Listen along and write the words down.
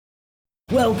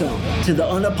Welcome to the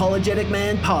Unapologetic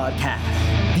Man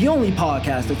Podcast, the only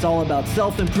podcast that's all about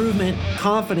self-improvement,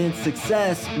 confidence,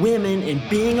 success, women, and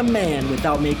being a man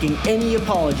without making any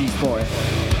apologies for it.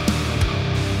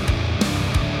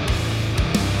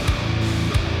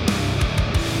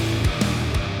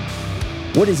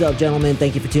 What is up, gentlemen?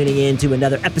 Thank you for tuning in to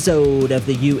another episode of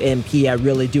the UMP. I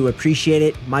really do appreciate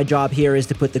it. My job here is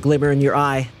to put the glimmer in your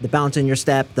eye, the bounce in your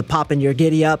step, the pop in your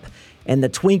giddy up, and the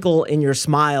twinkle in your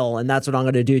smile. And that's what I'm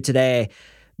going to do today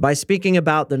by speaking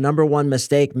about the number one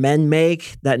mistake men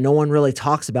make that no one really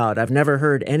talks about. I've never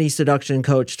heard any seduction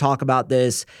coach talk about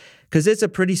this because it's a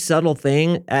pretty subtle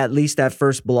thing, at least at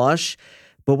first blush.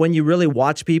 But when you really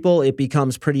watch people, it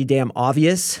becomes pretty damn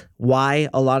obvious why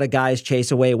a lot of guys chase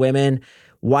away women,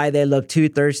 why they look too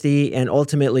thirsty and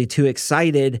ultimately too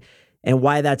excited, and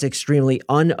why that's extremely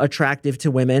unattractive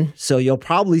to women. So you'll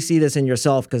probably see this in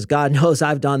yourself because God knows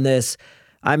I've done this.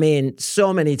 I mean,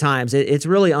 so many times. It's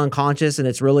really unconscious and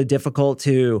it's really difficult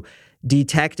to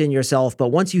detect in yourself. But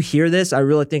once you hear this, I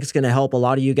really think it's going to help a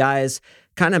lot of you guys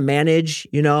kind of manage,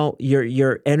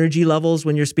 your energy levels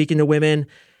when you're speaking to women,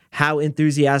 how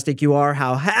enthusiastic you are,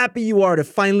 how happy you are to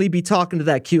finally be talking to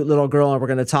that cute little girl. And we're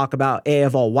going to talk about A,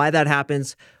 of all, why that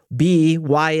happens, B,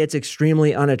 why it's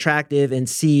extremely unattractive, and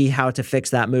C, how to fix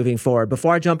that moving forward.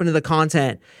 Before I jump into the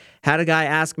content, had a guy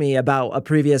ask me about a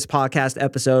previous podcast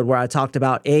episode where I talked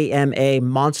about AMA,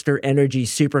 Monster Energy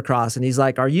Supercross. And he's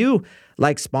like, are you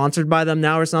like sponsored by them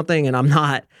now or something? And I'm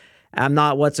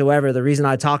not whatsoever. The reason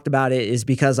I talked about it is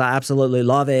because I absolutely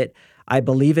love it. I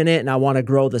believe in it and I want to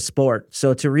grow the sport.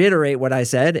 So to reiterate what I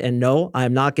said, and no,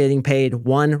 I'm not getting paid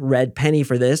one red penny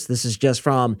for this. This is just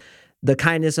from the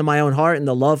kindness of my own heart and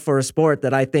the love for a sport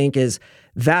that I think is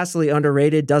vastly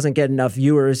underrated, doesn't get enough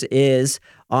viewers, is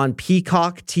on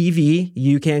Peacock TV.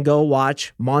 You can go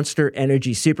watch Monster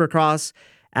Energy Supercross.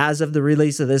 As of the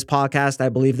release of this podcast, I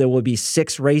believe there will be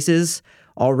 6 races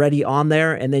already on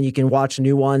there, and then you can watch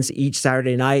new ones each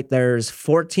Saturday night. There's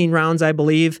 14 rounds, I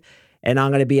believe. And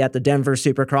I'm going to be at the Denver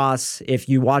Supercross. If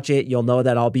you watch it, you'll know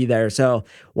that I'll be there. So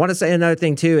want to say another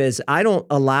thing too is I don't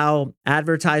allow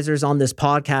advertisers on this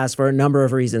podcast for a number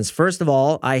of reasons. First of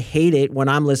all, I hate it when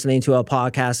I'm listening to a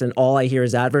podcast and all I hear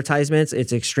is advertisements.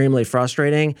 It's extremely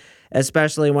frustrating,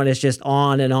 especially when it's just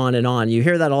on and on and on. You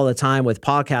hear that all the time with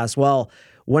podcasts. Well,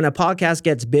 when a podcast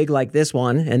gets big like this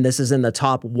one, and this is in the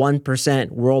top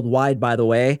 1% worldwide, by the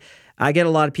way, I get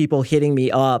a lot of people hitting me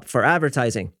up for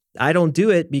advertising. I don't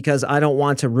do it because I don't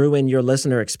want to ruin your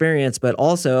listener experience, but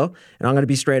also, and I'm going to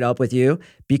be straight up with you,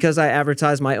 because I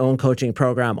advertise my own coaching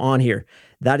program on here.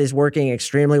 That is working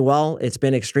extremely well. It's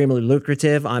been extremely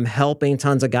lucrative. I'm helping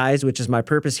tons of guys, which is my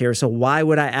purpose here. So why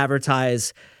would I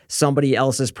advertise somebody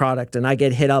else's product? And I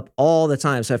get hit up all the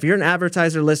time. So if you're an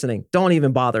advertiser listening, don't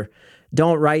even bother.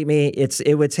 Don't write me.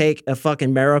 It would take a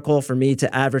fucking miracle for me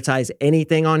to advertise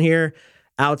anything on here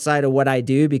outside of what I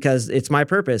do because it's my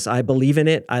purpose. I believe in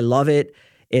it. I love it.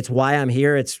 It's why I'm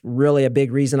here. It's really a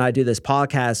big reason I do this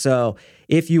podcast. So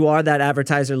if you are that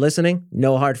advertiser listening,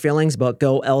 no hard feelings, but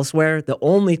go elsewhere. The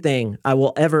only thing I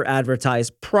will ever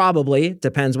advertise, probably,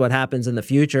 depends what happens in the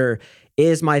future,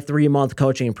 is my 3-month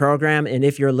coaching program. And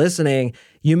if you're listening,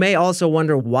 you may also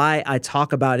wonder why I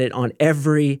talk about it on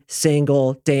every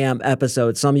single damn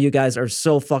episode. Some of you guys are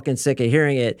so fucking sick of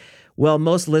hearing it. Well,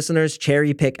 most listeners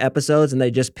cherry pick episodes and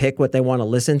they just pick what they want to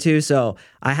listen to. So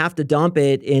I have to dump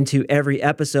it into every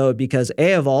episode because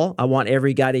A, of all, I want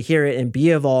every guy to hear it. And B,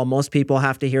 of all, most people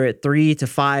have to hear it 3 to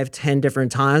 5, 10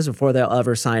 different times before they'll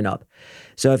ever sign up.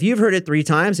 So if you've heard it 3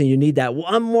 times and you need that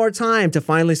one more time to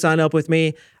finally sign up with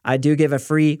me, I do give a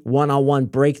free one-on-one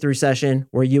breakthrough session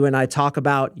where you and I talk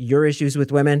about your issues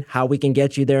with women, how we can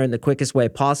get you there in the quickest way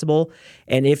possible.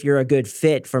 And if you're a good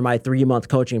fit for my 3-month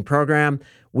coaching program,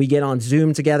 we get on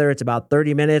Zoom together. It's about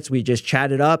 30 minutes. We just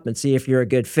chat it up and see if you're a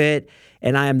good fit.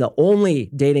 And I am the only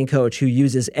dating coach who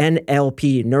uses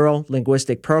NLP,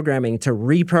 neuro-linguistic programming, to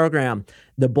reprogram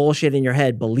the bullshit in your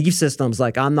head, belief systems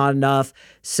like I'm not enough,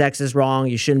 sex is wrong,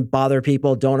 you shouldn't bother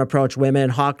people, don't approach women,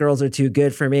 hot girls are too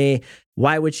good for me,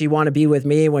 why would she want to be with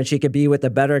me when she could be with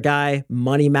a better guy,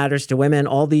 money matters to women,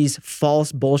 all these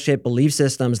false bullshit belief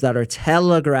systems that are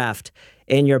telegraphed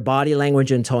in your body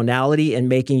language and tonality and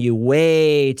making you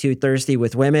way too thirsty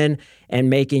with women and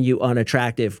making you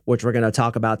unattractive, which we're going to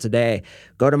talk about today.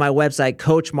 Go to my website,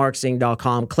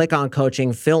 coachmarksing.com, click on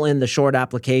coaching, fill in the short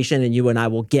application, and you and I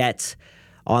will get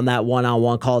on that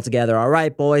one-on-one call together. All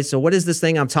right, boys. So what is this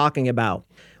thing I'm talking about?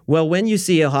 Well, when you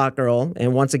see a hot girl,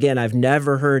 and once again, I've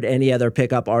never heard any other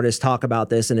pickup artist talk about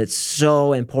this, and it's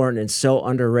so important and so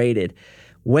underrated.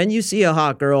 When you see a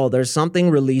hot girl, there's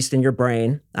something released in your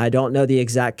brain. I don't know the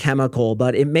exact chemical,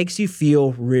 but it makes you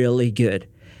feel really good.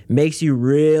 Makes you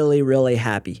really, really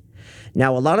happy.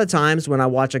 Now, a lot of times when I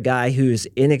watch a guy who's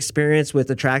inexperienced with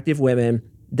attractive women,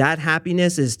 that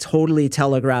happiness is totally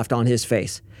telegraphed on his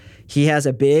face. He has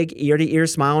a big ear-to-ear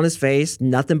smile on his face,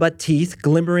 nothing but teeth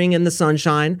glimmering in the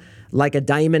sunshine like a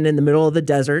diamond in the middle of the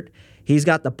desert. He's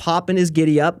got the pop in his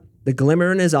giddy-up, the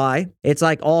glimmer in his eye. It's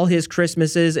like all his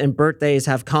Christmases and birthdays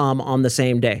have come on the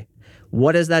same day.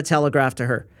 What does that telegraph to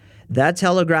her? That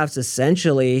telegraphs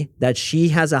essentially that she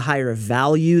has a higher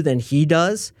value than he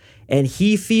does, and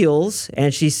he feels,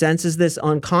 and she senses this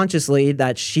unconsciously,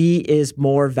 that she is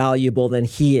more valuable than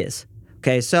he is.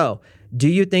 Okay, so do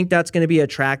you think that's going to be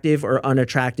attractive or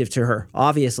unattractive to her?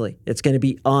 Obviously, it's going to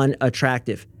be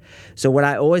unattractive. So what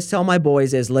I always tell my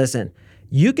boys is, listen,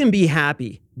 you can be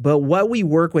happy, but what we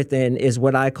work within is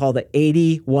what I call the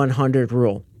 80-100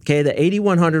 rule. Okay, the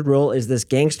 80-100 rule is this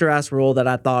gangster ass rule that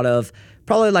I thought of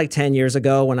probably like 10 years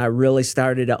ago when I really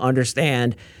started to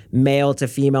understand male to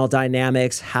female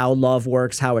dynamics, how love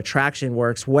works, how attraction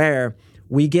works, where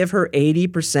we give her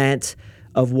 80%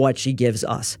 of what she gives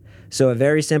us. So a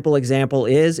very simple example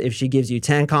is if she gives you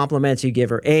 10 compliments, you give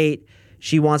her 8.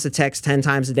 She wants to text 10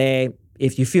 times a day.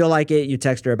 If you feel like it, you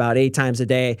text her about 8 times a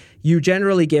day. You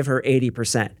generally give her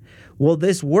 80%. Well,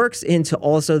 this works into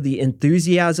also the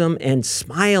enthusiasm and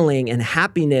smiling and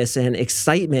happiness and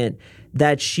excitement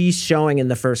that she's showing in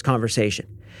the first conversation.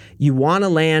 You want to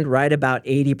land right about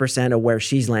 80% of where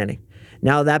she's landing.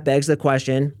 Now that begs the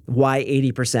question, why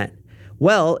 80%?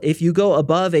 Well, if you go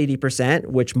above 80%,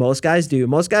 which most guys do,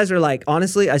 most guys are like,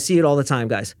 honestly, I see it all the time,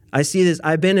 guys. I see this.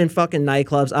 I've been in fucking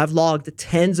nightclubs. I've logged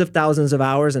tens of thousands of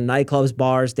hours in nightclubs,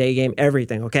 bars, day game,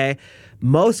 everything, okay?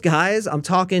 Most guys, I'm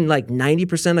talking like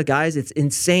 90% of guys, it's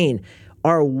insane,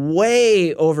 are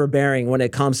way overbearing when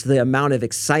it comes to the amount of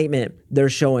excitement they're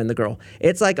showing the girl.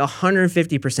 It's like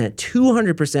 150%,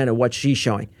 200% of what she's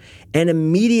showing. And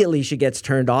immediately she gets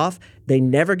turned off. They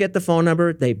never get the phone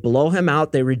number. They blow him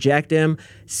out. They reject him,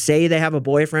 say they have a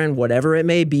boyfriend, whatever it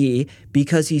may be,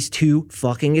 because he's too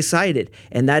fucking excited.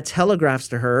 And that telegraphs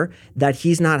to her that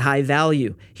he's not high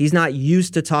value. He's not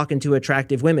used to talking to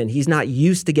attractive women. He's not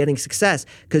used to getting success.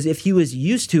 Because if he was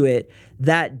used to it,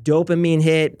 that dopamine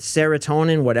hit,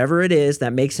 serotonin, whatever it is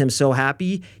that makes him so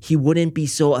happy, he wouldn't be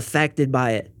so affected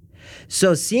by it.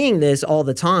 So seeing this all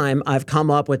the time, I've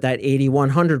come up with that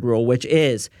 80-100 rule, which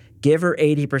is give her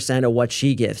 80% of what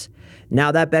she gives.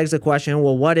 Now that begs the question,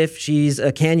 well, what if she's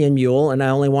a canyon mule and I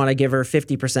only want to give her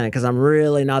 50% because I'm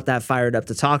really not that fired up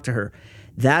to talk to her?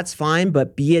 That's fine,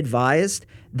 but be advised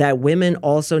that women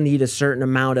also need a certain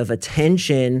amount of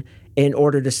attention in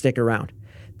order to stick around.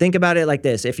 Think about it like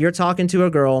this. If you're talking to a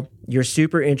girl, you're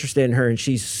super interested in her and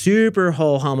she's super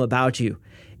ho-hum about you.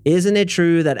 Isn't it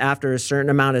true that after a certain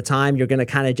amount of time, you're going to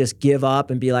kind of just give up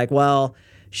and be like, well,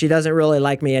 she doesn't really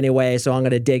like me anyway, so I'm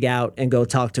going to dig out and go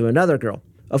talk to another girl?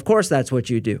 Of course, that's what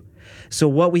you do. So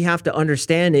what we have to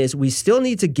understand is we still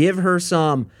need to give her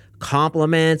some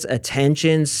compliments,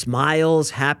 attention,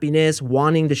 smiles, happiness,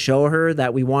 wanting to show her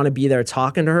that we want to be there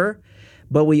talking to her.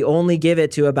 But we only give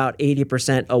it to about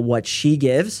 80% of what she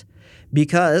gives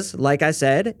because, like I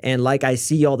said, and like I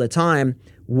see all the time,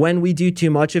 when we do too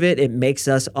much of it, it makes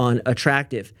us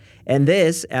unattractive. And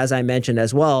this, as I mentioned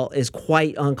as well, is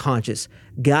quite unconscious.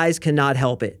 Guys cannot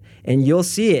help it. And you'll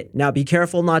see it. Now, be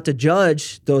careful not to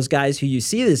judge those guys who you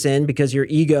see this in because your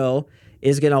ego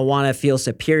is going to want to feel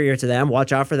superior to them.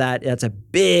 Watch out for that. That's a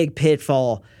big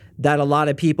pitfall that a lot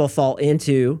of people fall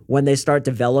into when they start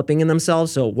developing in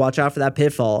themselves. So watch out for that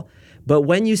pitfall. But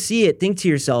when you see it, think to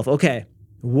yourself, okay,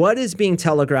 what is being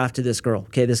telegraphed to this girl?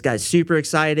 Okay, this guy's super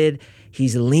excited.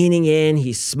 He's leaning in,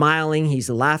 he's smiling, he's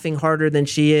laughing harder than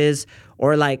she is,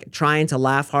 or like trying to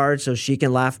laugh hard so she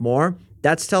can laugh more.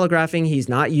 That's telegraphing he's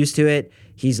not used to it.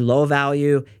 He's low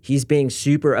value. He's being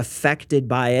super affected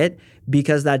by it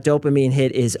because that dopamine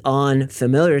hit is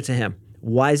unfamiliar to him.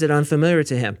 Why is it unfamiliar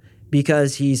to him?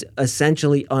 Because he's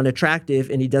essentially unattractive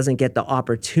and he doesn't get the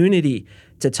opportunity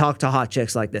to talk to hot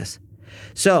chicks like this.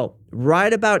 So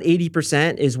right about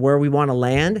 80% is where we want to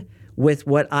land with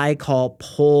what I call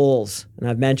pulls. And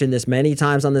I've mentioned this many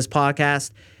times on this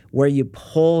podcast, where you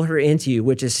pull her into you,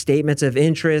 which is statements of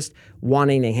interest,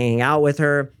 wanting to hang out with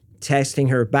her, texting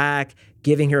her back,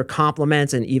 giving her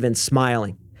compliments, and even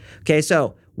smiling. Okay,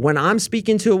 so when I'm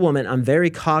speaking to a woman, I'm very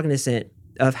cognizant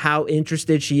of how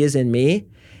interested she is in me,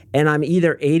 and I'm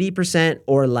either 80%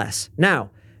 or less.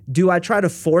 Now, do I try to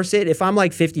force it? If I'm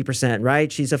like 50%, right?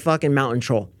 She's a fucking mountain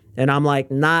troll, and I'm like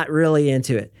not really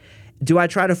into it. Do I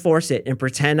try to force it and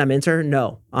pretend I'm into her?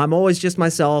 No. I'm always just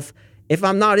myself. If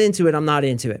I'm not into it, I'm not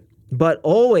into it. But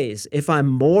always, if I'm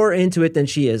more into it than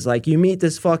she is, like you meet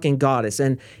this fucking goddess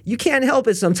and you can't help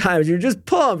it sometimes. You're just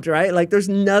pumped, right? Like there's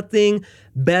nothing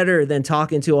better than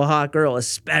talking to a hot girl,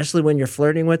 especially when you're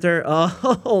flirting with her.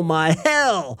 Oh my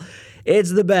hell.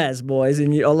 It's the best, boys.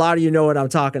 And a lot of you know what I'm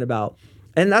talking about.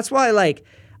 And that's why, like,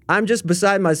 I'm just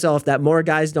beside myself that more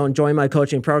guys don't join my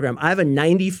coaching program. I have a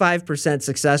 95%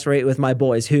 success rate with my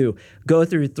boys who go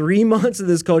through 3 months of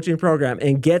this coaching program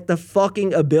and get the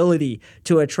fucking ability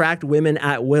to attract women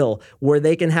at will, where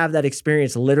they can have that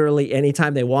experience literally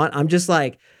anytime they want. I'm just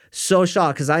like so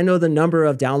shocked because I know the number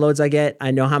of downloads I get.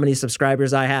 I know how many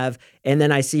subscribers I have. And then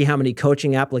I see how many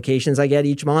coaching applications I get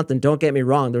each month. And don't get me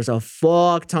wrong, there's a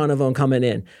fuck ton of them coming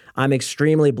in. I'm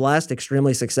extremely blessed,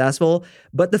 extremely successful.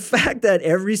 But the fact that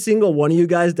every single one of you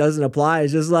guys doesn't apply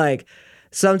is just like,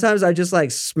 sometimes I just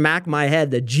like smack my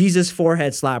head, the Jesus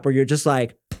forehead slap, where you're just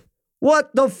like,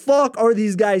 what the fuck are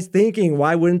these guys thinking?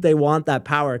 Why wouldn't they want that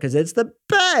power? Because it's the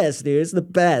best, dude. It's the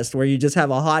best where you just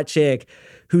have a hot chick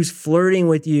who's flirting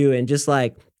with you and just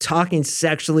like talking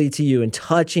sexually to you and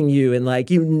touching you. And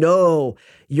like, you know,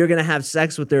 you're going to have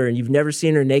sex with her and you've never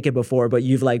seen her naked before, but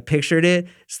you've like pictured it.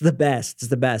 It's the best. It's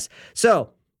the best.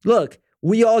 So look,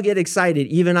 we all get excited,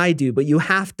 even I do, but you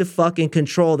have to fucking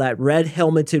control that red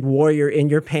helmeted warrior in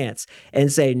your pants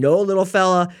and say, no, little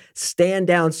fella, stand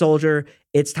down, soldier.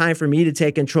 It's time for me to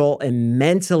take control and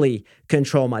mentally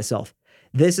control myself.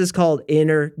 This is called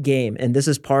inner game. And this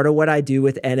is part of what I do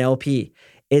with NLP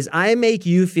is I make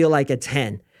you feel like a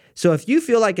 10. So if you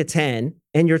feel like a 10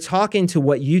 and you're talking to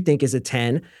what you think is a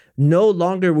 10, no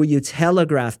longer will you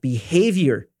telegraph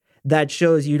behavior that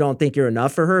shows you don't think you're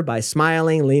enough for her by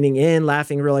smiling, leaning in,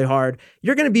 laughing really hard.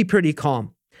 You're going to be pretty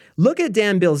calm. Look at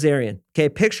Dan Bilzerian. Okay,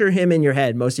 picture him in your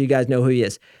head. Most of you guys know who he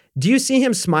is. Do you see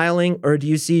him smiling or do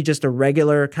you see just a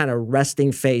regular kind of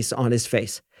resting face on his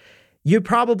face? You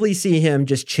probably see him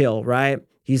just chill, right?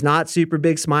 He's not super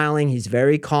big smiling. He's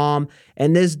very calm.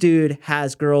 And this dude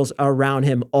has girls around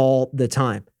him all the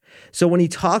time. So when he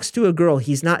talks to a girl,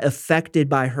 he's not affected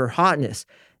by her hotness.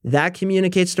 That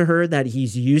communicates to her that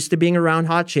he's used to being around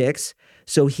hot chicks.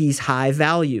 So he's high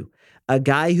value. A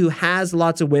guy who has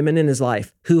lots of women in his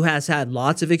life, who has had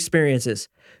lots of experiences,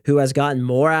 who has gotten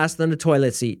more ass than a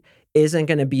toilet seat, isn't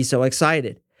going to be so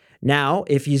excited. Now,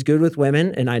 if he's good with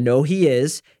women, and I know he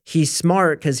is, he's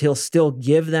smart because he'll still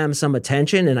give them some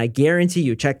attention. And I guarantee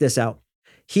you, check this out.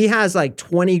 He has like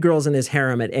 20 girls in his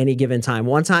harem at any given time.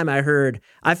 One time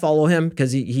I follow him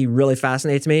because he really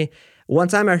fascinates me. One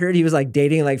time I heard he was like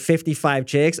dating like 55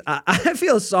 chicks. I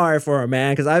feel sorry for him,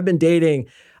 man, because I've been dating,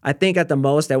 I think at the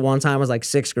most at one time was like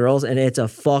 6 girls, and it's a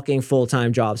fucking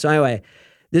full-time job. So anyway,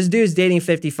 this dude's dating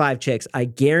 55 chicks. I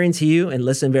guarantee you, and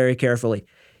listen very carefully,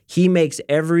 he makes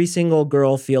every single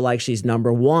girl feel like she's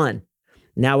number one.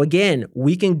 Now, again,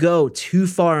 we can go too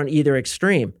far on either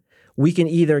extreme. We can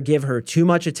either give her too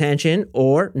much attention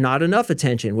or not enough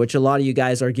attention, which a lot of you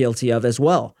guys are guilty of as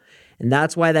well. And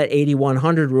that's why that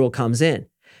 80-100 rule comes in.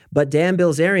 But Dan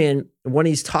Bilzerian, when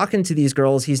he's talking to these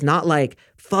girls, he's not like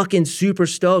fucking super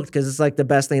stoked because it's like the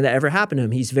best thing that ever happened to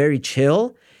him. He's very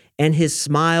chill, and his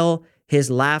smile,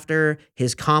 his laughter,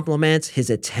 his compliments, his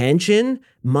attention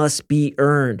must be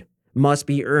earned. Must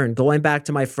be earned. Going back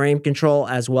to my frame control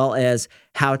as well as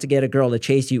how to get a girl to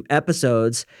chase you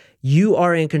episodes, you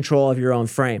are in control of your own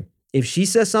frame. If she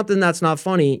says something that's not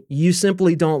funny, you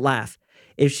simply don't laugh.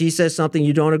 If she says something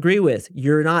you don't agree with,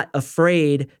 you're not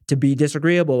afraid to be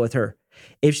disagreeable with her.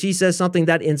 If she says something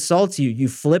that insults you, you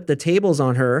flip the tables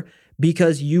on her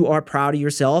because you are proud of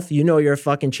yourself. You know you're a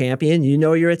fucking champion. You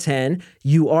know you're a 10.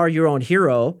 You are your own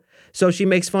hero. So she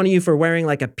makes fun of you for wearing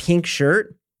like a pink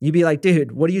shirt. You'd be like,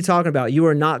 dude, what are you talking about? You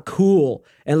are not cool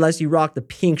unless you rock the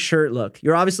pink shirt look.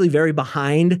 You're obviously very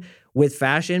behind with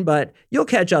fashion, but you'll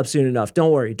catch up soon enough.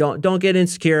 Don't worry. Don't get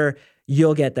insecure.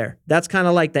 You'll get there. That's kind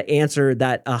of like the answer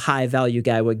that a high value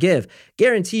guy would give.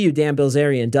 Guarantee you Dan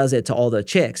Bilzerian does it to all the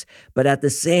chicks. But at the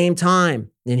same time,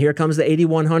 and here comes the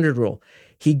 80-100 rule,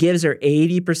 he gives her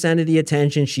 80% of the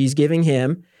attention she's giving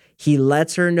him. He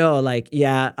lets her know, like,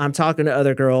 yeah, I'm talking to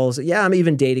other girls. Yeah, I'm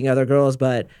even dating other girls,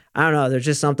 but I don't know. There's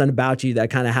just something about you that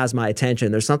kind of has my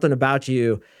attention. There's something about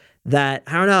you that,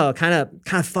 I don't know, kind of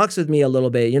fucks with me a little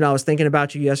bit. You know, I was thinking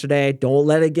about you yesterday. Don't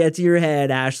let it get to your head,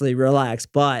 Ashley. Relax.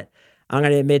 But I'm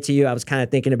going to admit to you, I was kind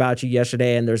of thinking about you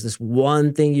yesterday, and there's this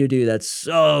one thing you do that's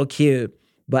so cute,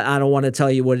 but I don't want to tell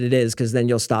you what it is because then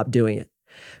you'll stop doing it.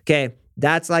 Okay,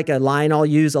 that's like a line I'll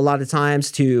use a lot of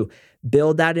times to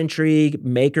build that intrigue,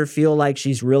 make her feel like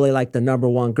she's really like the number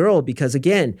one girl. Because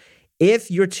again,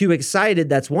 If you're too excited,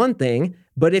 that's one thing.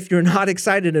 But if you're not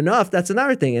excited enough, that's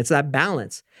another thing. It's that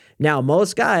balance. Now,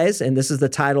 most guys, and this is the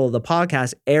title of the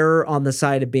podcast, err on the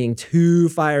side of being too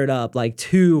fired up, like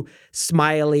too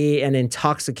smiley and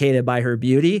intoxicated by her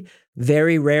beauty.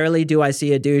 Very rarely do I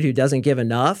see a dude who doesn't give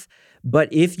enough.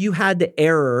 But if you had to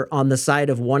err on the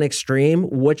side of one extreme,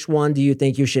 which one do you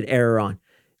think you should err on?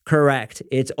 Correct.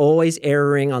 It's always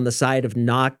erring on the side of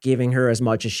not giving her as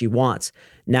much as she wants.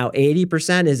 Now,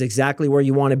 80% is exactly where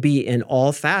you want to be in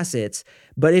all facets.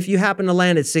 But if you happen to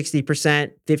land at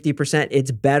 60%, 50%,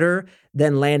 it's better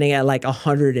than landing at like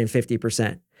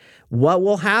 150%. What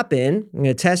will happen, I'm going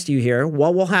to test you here,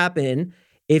 what will happen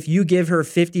if you give her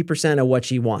 50% of what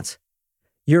she wants?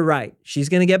 You're right. She's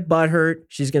going to get butthurt.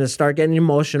 She's going to start getting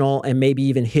emotional and maybe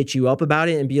even hit you up about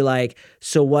it and be like,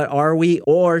 so what are we?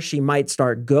 Or she might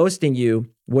start ghosting you,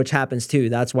 which happens too.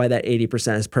 That's why that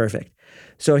 80% is perfect.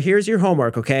 So here's your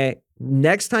homework, okay?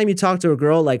 Next time you talk to a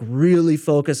girl, like really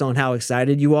focus on how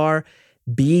excited you are,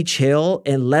 be chill,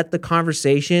 and let the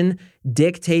conversation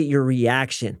dictate your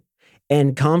reaction.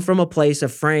 And come from a place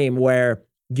of frame where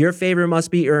your favor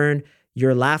must be earned,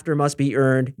 your laughter must be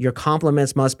earned, your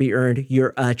compliments must be earned,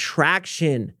 your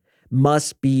attraction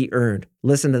must be earned.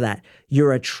 Listen to that.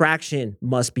 Your attraction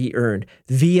must be earned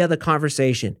via the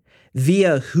conversation,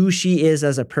 via who she is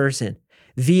as a person,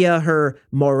 via her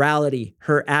morality,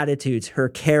 her attitudes, her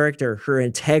character, her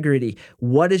integrity.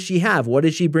 What does she have? What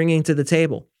is she bringing to the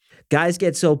table? Guys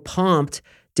get so pumped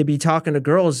to be talking to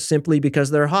girls simply because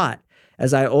they're hot.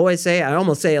 As I always say, I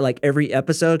almost say it like every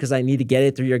episode because I need to get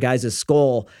it through your guys'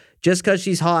 skull. Just because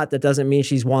she's hot, that doesn't mean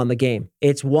she's won the game.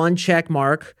 It's one check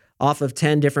mark off of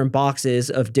 10 different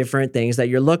boxes of different things that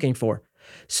you're looking for.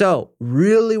 So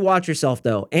really watch yourself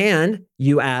though. And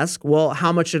you ask, well,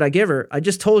 how much should I give her? I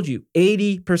just told you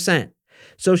 80%.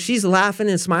 So she's laughing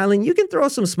and smiling. You can throw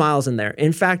some smiles in there.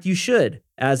 In fact, you should,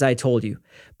 as I told you,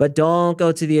 but don't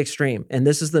go to the extreme. And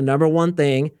this is the number one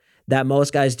thing that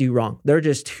most guys do wrong. They're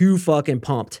just too fucking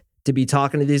pumped to be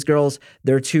talking to these girls.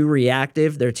 They're too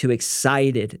reactive. They're too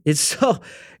excited. It's so,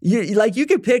 you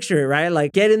can picture it, right?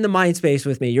 Like get in the mind space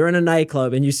with me. You're in a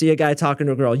nightclub and you see a guy talking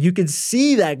to a girl. You can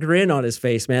see that grin on his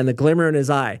face, man, the glimmer in his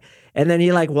eye. And then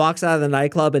he like walks out of the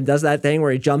nightclub and does that thing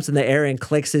where he jumps in the air and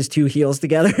clicks his two heels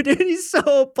together. Dude, he's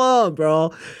so pumped,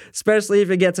 bro. Especially if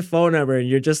he gets a phone number and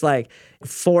you're just like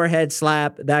forehead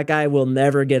slap. That guy will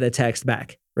never get a text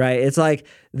back, right? It's like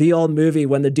the old movie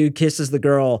when the dude kisses the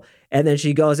girl and then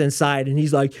she goes inside and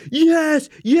he's like, yes,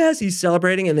 yes, he's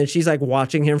celebrating. And then she's like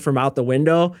watching him from out the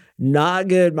window. Not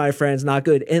good, my friends, not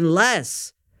good.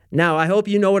 Unless, now I hope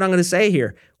you know what I'm going to say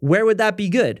here. Where would that be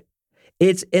good?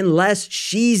 It's unless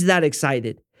she's that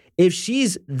excited. If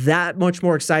she's that much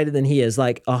more excited than he is,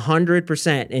 like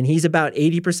 100%, and he's about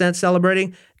 80%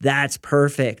 celebrating, that's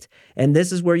perfect. And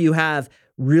this is where you have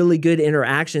really good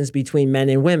interactions between men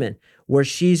and women, where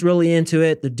she's really into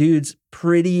it, the dude's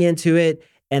pretty into it,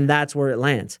 and that's where it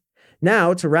lands.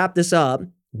 Now, to wrap this up,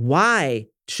 why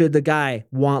should the guy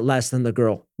want less than the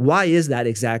girl? Why is that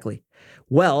exactly?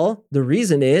 Well, the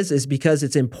reason is because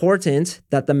it's important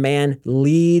that the man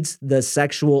leads the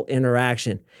sexual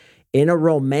interaction. In a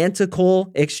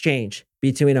romantical exchange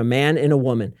between a man and a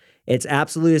woman, it's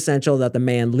absolutely essential that the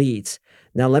man leads.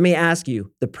 Now, let me ask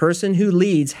you, the person who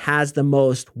leads has the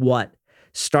most what?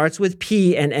 Starts with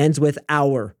P and ends with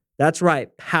our. That's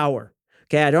right, power.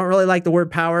 Okay, I don't really like the word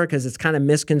power because it's kind of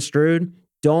misconstrued.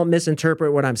 Don't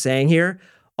misinterpret what I'm saying here.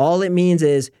 All it means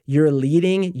is you're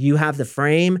leading, you have the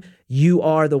frame, you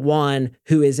are the one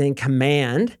who is in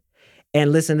command.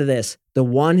 And listen to this, the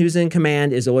one who's in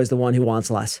command is always the one who wants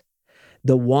less.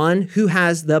 The one who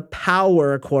has the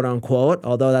power, quote unquote,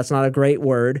 although that's not a great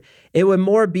word, it would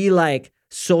more be like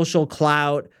social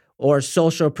clout or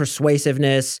social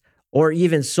persuasiveness or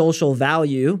even social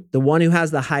value. The one who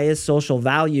has the highest social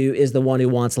value is the one who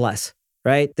wants less,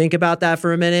 right? Think about that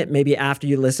for a minute. Maybe after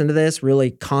you listen to this,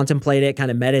 really contemplate it,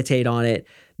 kind of meditate on it.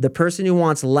 The person who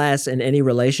wants less in any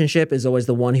relationship is always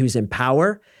the one who's in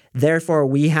power. Therefore,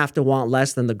 we have to want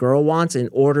less than the girl wants in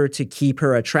order to keep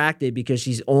her attracted, because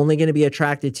she's only going to be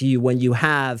attracted to you when you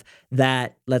have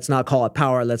that, let's not call it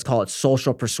power, let's call it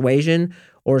social persuasion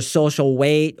or social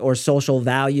weight or social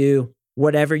value,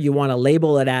 whatever you want to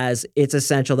label it as. It's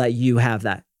essential that you have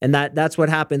that. And that's what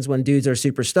happens when dudes are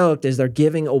super stoked, is they're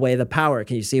giving away the power.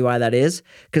 Can you see why that is?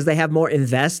 Because they have more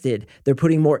invested. They're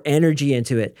putting more energy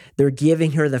into it. They're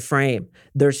giving her the frame.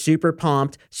 They're super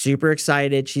pumped, super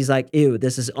excited. She's like, ew,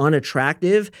 this is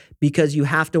unattractive, because you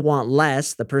have to want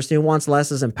less. The person who wants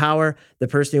less is in power. The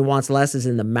person who wants less is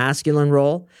in the masculine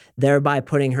role, thereby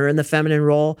putting her in the feminine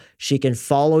role. She can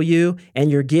follow you, and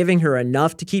you're giving her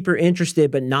enough to keep her interested,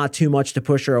 but not too much to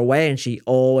push her away. And she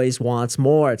always wants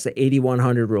more. It's the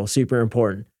 80-100 rule, super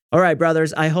important. All right,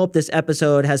 brothers, I hope this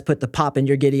episode has put the pop in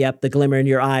your giddy up, the glimmer in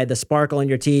your eye, the sparkle in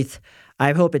your teeth.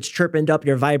 I hope it's chirping up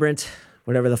your vibrant,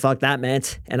 whatever the fuck that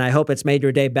meant. And I hope it's made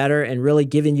your day better and really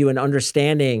given you an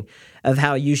understanding of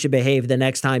how you should behave the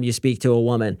next time you speak to a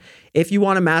woman. If you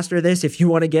want to master this, if you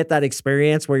want to get that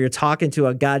experience where you're talking to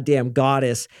a goddamn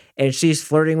goddess and she's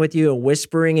flirting with you and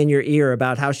whispering in your ear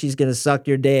about how she's going to suck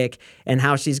your dick and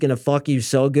how she's going to fuck you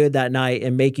so good that night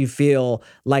and make you feel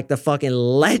like the fucking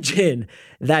legend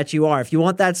that you are. If you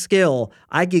want that skill,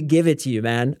 I could give it to you,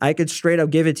 man. I could straight up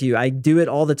give it to you. I do it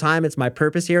all the time. It's my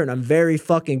purpose here, and I'm very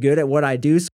fucking good at what I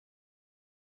do.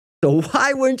 So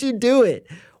why wouldn't you do it?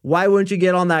 Why wouldn't you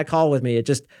get on that call with me? It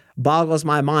just boggles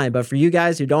my mind. But for you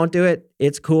guys who don't do it,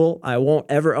 it's cool. I won't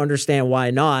ever understand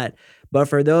why not. But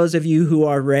for those of you who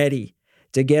are ready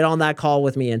to get on that call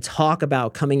with me and talk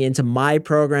about coming into my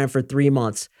program for 3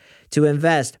 months, to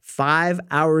invest 5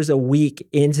 hours a week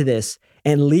into this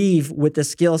and leave with the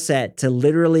skill set to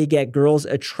literally get girls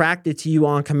attracted to you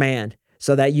on command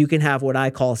so that you can have what I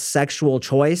call sexual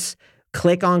choice,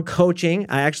 click on coaching.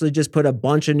 I actually just put a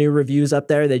bunch of new reviews up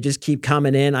there. They just keep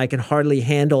coming in. I can hardly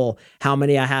handle how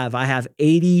many I have. I have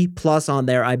 80 plus on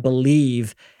there, I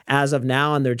believe, as of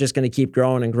now, and they're just going to keep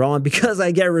growing and growing because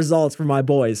I get results from my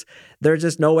boys. There's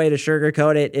just no way to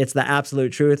sugarcoat it. It's the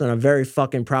absolute truth, and I'm very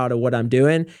fucking proud of what I'm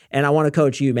doing, and I want to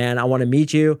coach you, man. I want to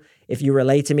meet you. If you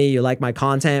relate to me, you like my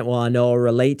content, well, I know I'll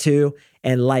relate to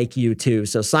and like you too.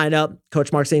 So sign up,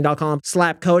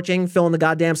 coachmarksing.com/coaching, fill in the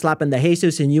goddamn slap in the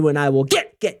Jesus, and you and I will get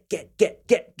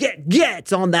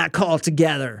on that call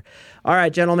together. All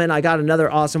right, gentlemen, I got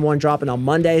another awesome one dropping on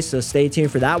Monday, so stay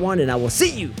tuned for that one, and I will see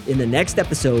you in the next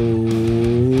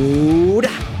episode.